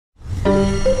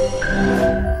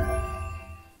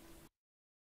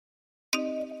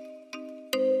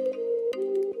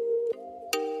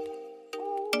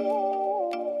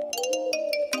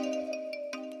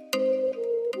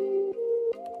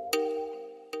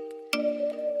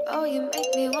Oh, you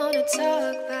make me wanna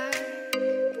talk back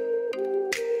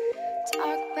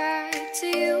to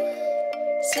you.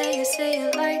 Say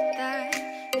it like that.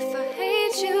 If I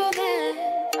hate you, then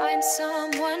find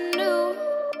someone new.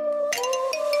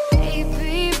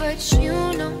 Baby, but you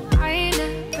know I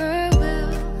never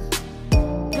will.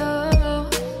 No,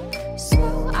 so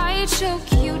I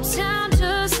choke you down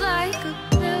just like a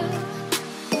pill.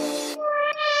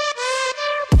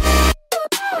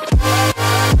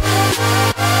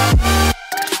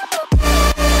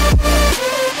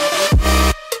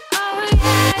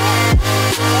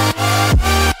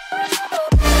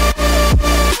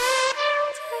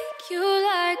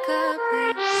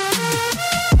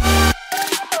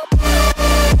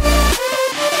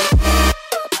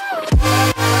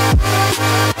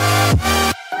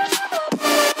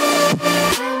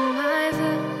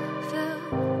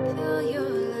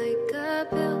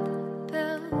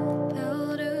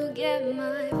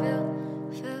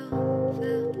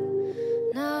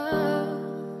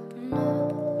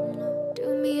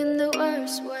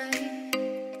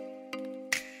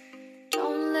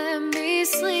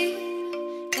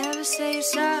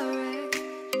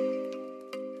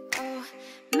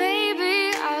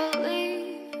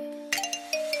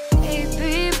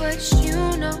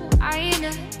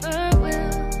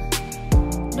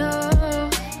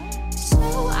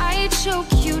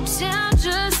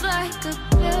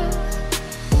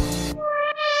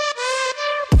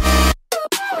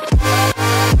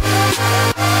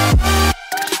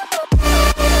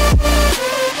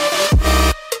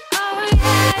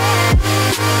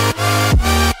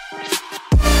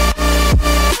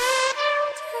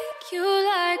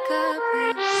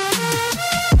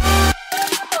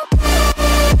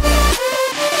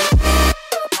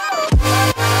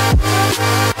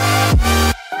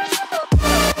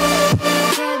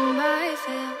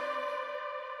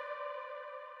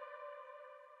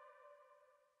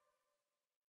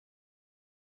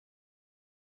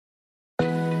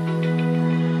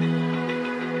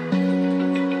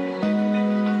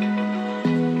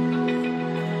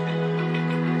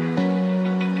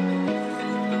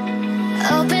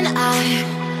 Open eye,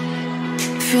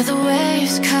 feel the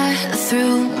waves cut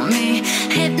through me,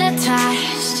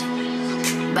 hypnotized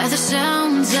by the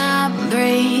sounds I'm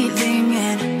breathing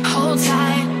in. Hold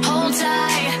tight,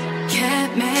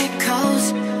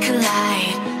 chemicals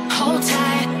collide. Hold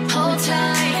tight, hold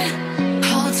tight,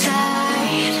 hold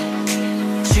tight.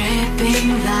 Dripping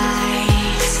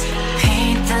lights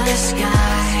paint the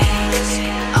skies,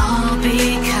 all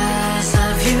because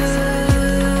of you.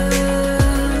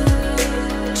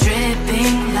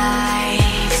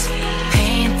 Lights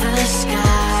paint the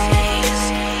skies,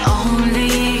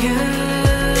 only you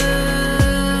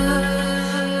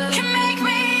can make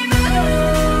me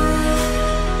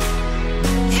move.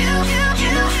 You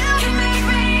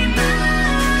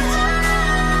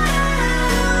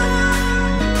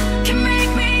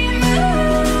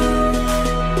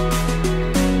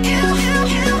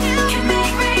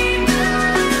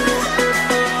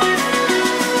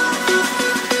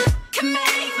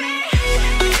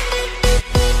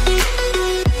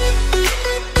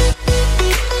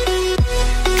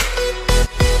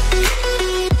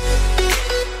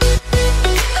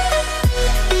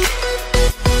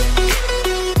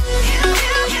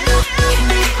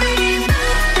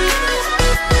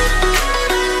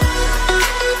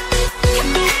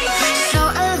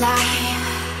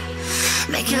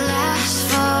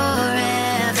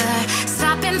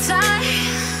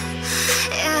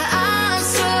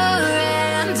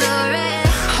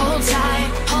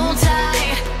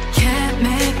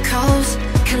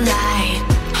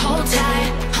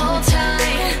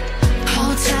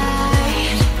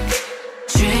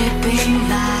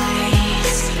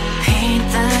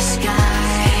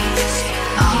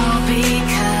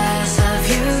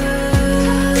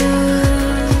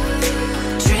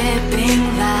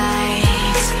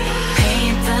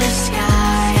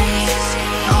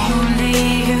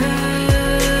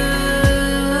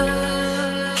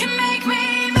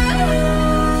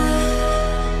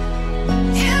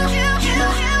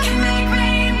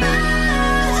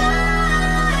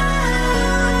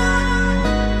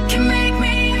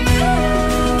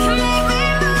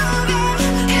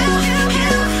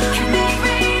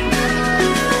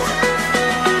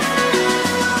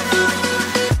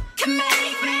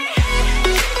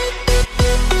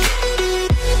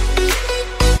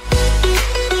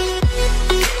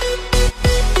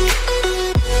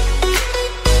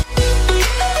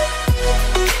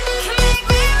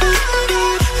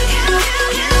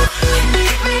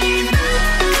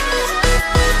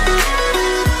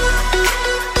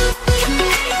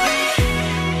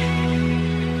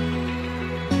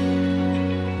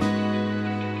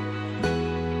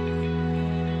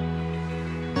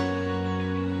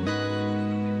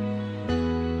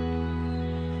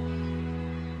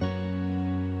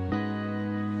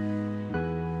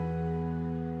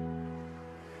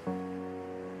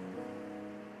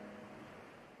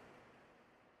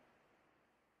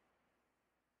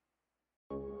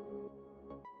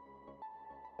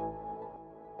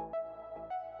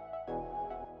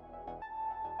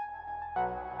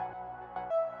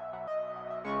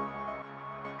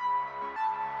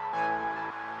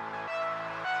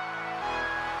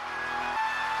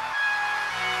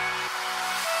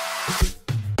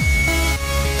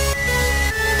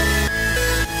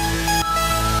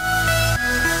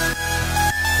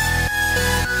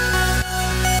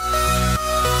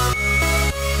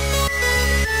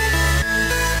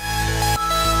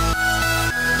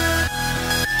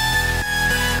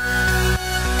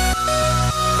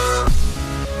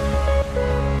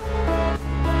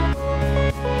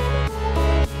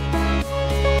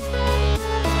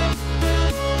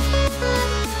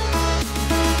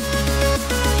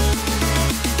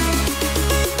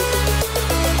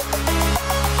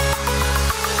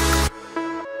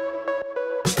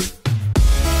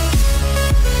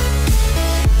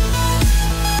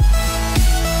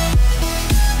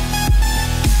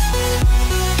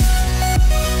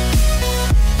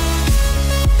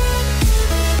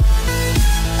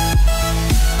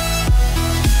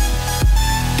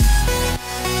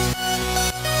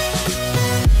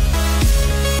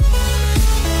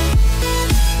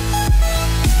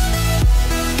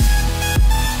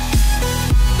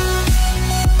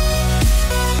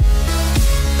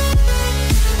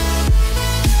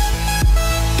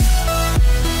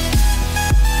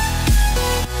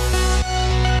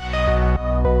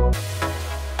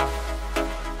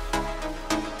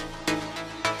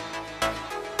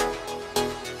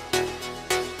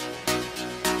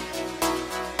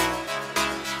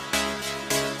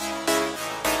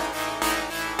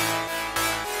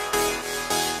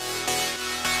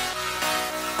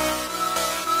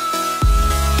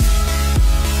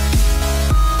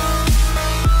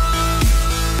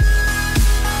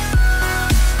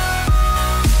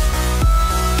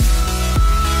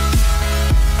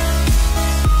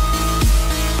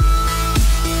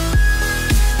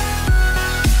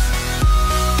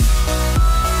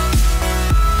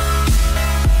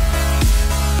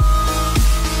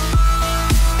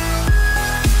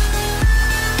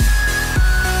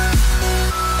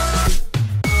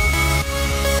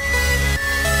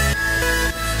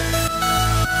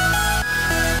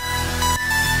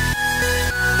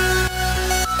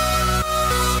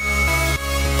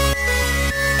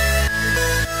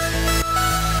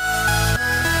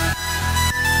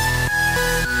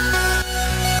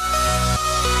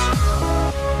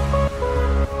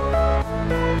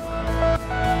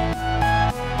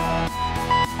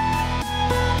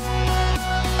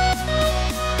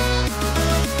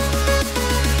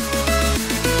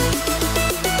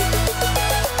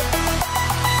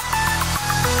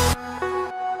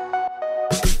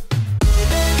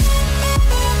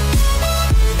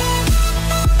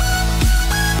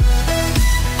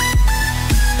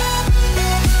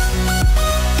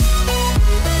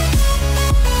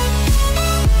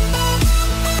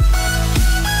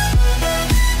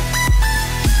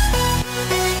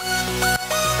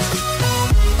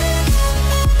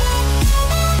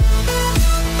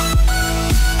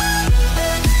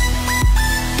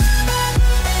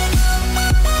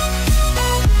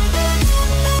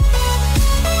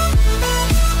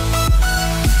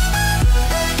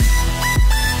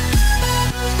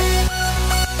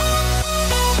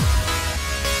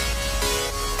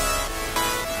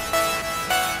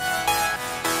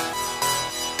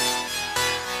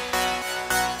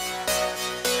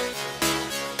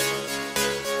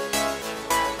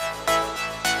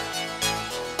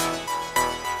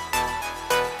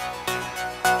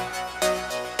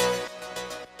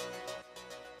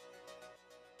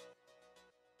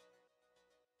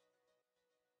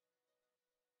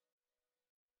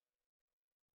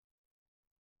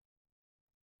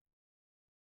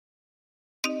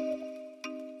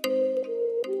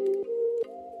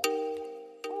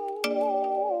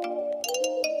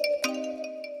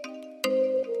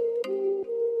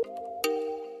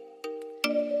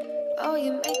Oh,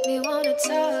 you make me wanna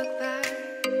talk back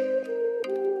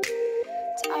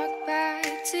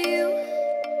to you.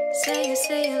 Say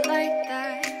it like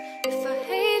that. If I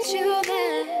hate you,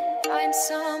 then find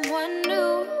someone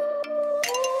new.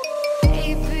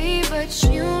 Baby, but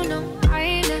you know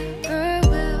I never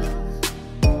will.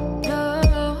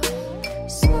 No,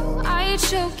 so I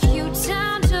choke you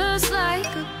down just like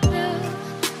a pill.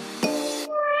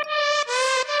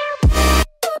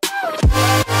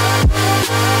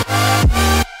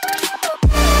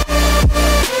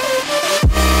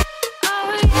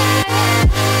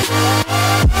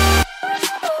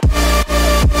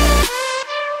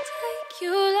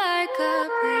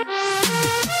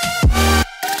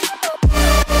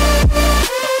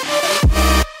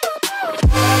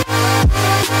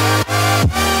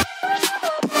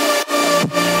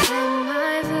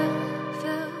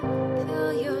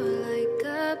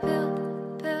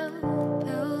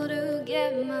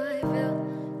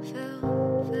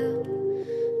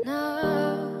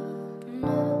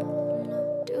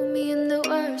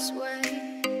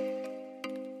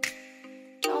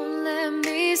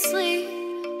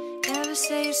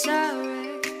 Say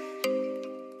sorry.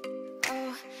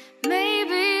 Oh,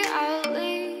 maybe I'll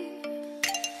leave,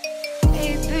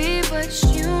 baby, but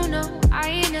you know